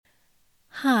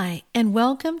Hi, and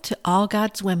welcome to All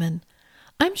God's Women.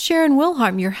 I'm Sharon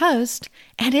Wilharm, your host,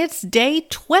 and it's day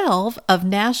 12 of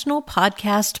National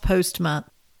Podcast Post Month.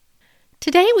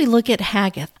 Today we look at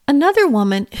Haggith, another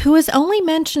woman who is only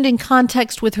mentioned in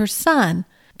context with her son,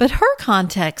 but her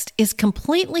context is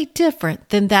completely different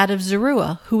than that of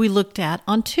Zeruiah, who we looked at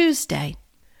on Tuesday.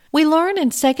 We learn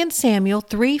in 2 Samuel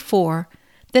 3:4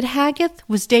 that Haggith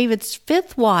was David's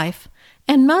fifth wife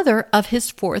and mother of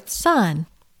his fourth son.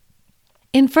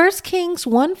 In 1 Kings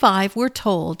 1:5, we're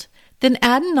told, Then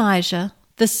Adonijah,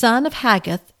 the son of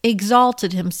Haggith,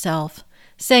 exalted himself,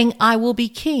 saying, I will be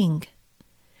king.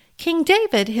 King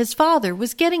David, his father,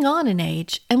 was getting on in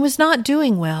age and was not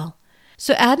doing well,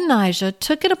 so Adonijah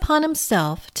took it upon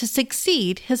himself to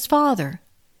succeed his father.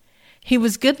 He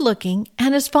was good-looking,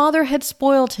 and his father had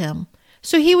spoiled him,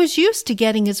 so he was used to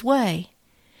getting his way.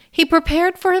 He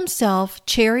prepared for himself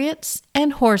chariots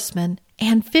and horsemen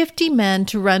and 50 men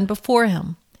to run before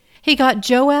him. He got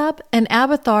Joab and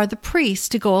Abiathar the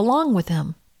priest to go along with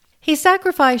him. He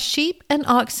sacrificed sheep and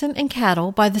oxen and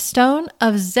cattle by the stone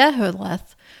of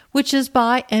Zeholeth, which is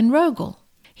by En-Rogel.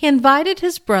 He invited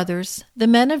his brothers, the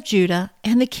men of Judah,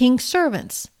 and the king's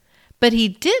servants. But he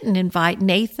didn't invite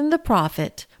Nathan the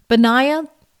prophet, Benaiah,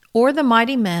 or the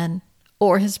mighty men,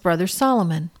 or his brother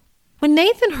Solomon. When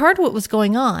Nathan heard what was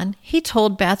going on, he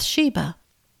told Bathsheba,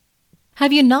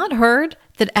 Have you not heard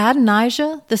that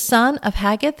Adonijah, the son of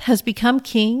Haggith, has become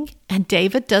king, and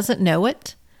David doesn't know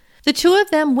it? The two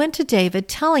of them went to David,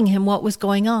 telling him what was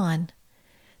going on.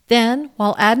 Then,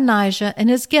 while Adonijah and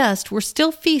his guest were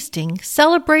still feasting,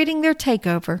 celebrating their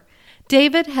takeover,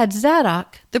 David had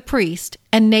Zadok the priest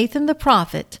and Nathan the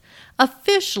prophet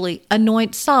officially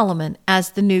anoint Solomon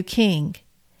as the new king.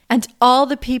 And all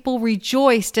the people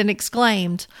rejoiced and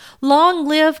exclaimed, Long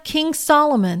live King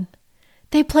Solomon!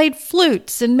 They played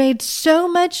flutes and made so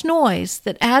much noise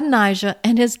that Adonijah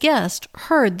and his guest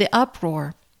heard the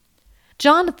uproar.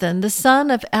 Jonathan, the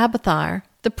son of Abiathar,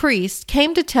 the priest,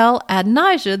 came to tell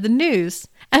Adonijah the news,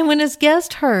 and when his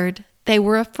guest heard, they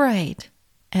were afraid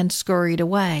and scurried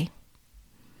away.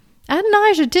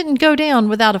 Adonijah didn't go down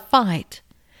without a fight.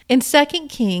 In 2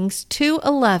 Kings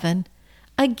 2:11,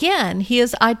 again he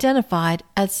is identified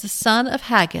as the son of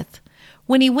Haggith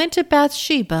when he went to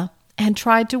Bathsheba and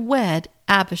tried to wed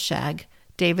Abishag,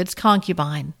 David's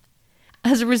concubine.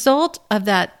 As a result of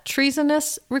that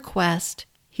treasonous request,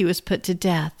 he was put to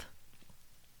death.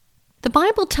 The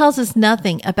Bible tells us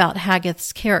nothing about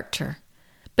Haggith's character,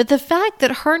 but the fact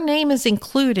that her name is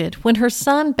included when her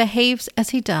son behaves as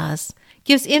he does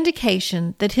gives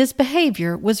indication that his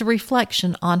behavior was a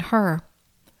reflection on her.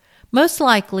 Most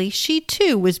likely, she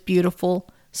too was beautiful,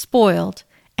 spoiled,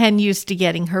 and used to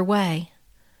getting her way.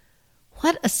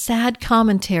 What a sad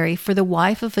commentary for the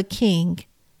wife of a king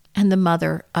and the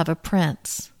mother of a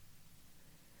prince.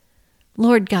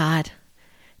 Lord God,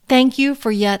 thank you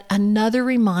for yet another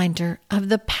reminder of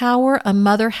the power a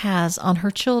mother has on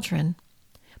her children.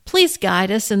 Please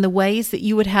guide us in the ways that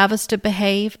you would have us to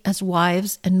behave as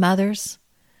wives and mothers.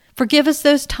 Forgive us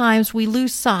those times we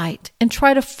lose sight and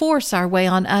try to force our way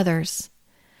on others.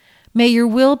 May your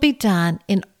will be done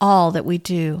in all that we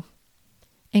do.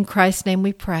 In Christ's name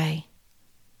we pray.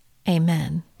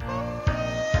 Amen.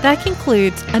 That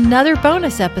concludes another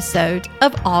bonus episode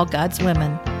of All God's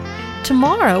Women.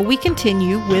 Tomorrow we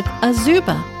continue with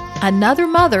Azubah, another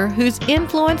mother whose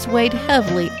influence weighed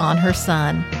heavily on her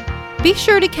son. Be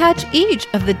sure to catch each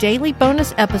of the daily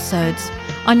bonus episodes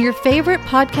on your favorite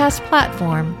podcast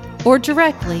platform or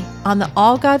directly on the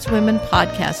All God's Women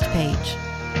podcast page.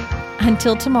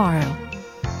 Until tomorrow,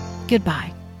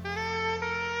 goodbye.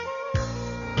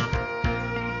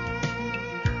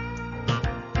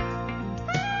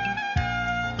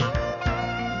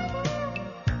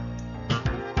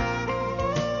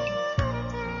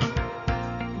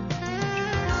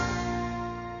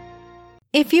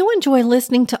 If you enjoy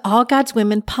listening to All God's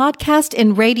Women podcast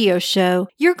and radio show,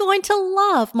 you're going to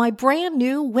love my brand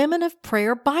new Women of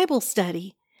Prayer Bible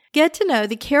study. Get to know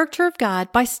the character of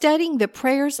God by studying the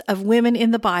prayers of women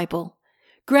in the Bible.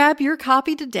 Grab your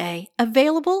copy today,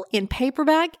 available in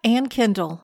paperback and Kindle.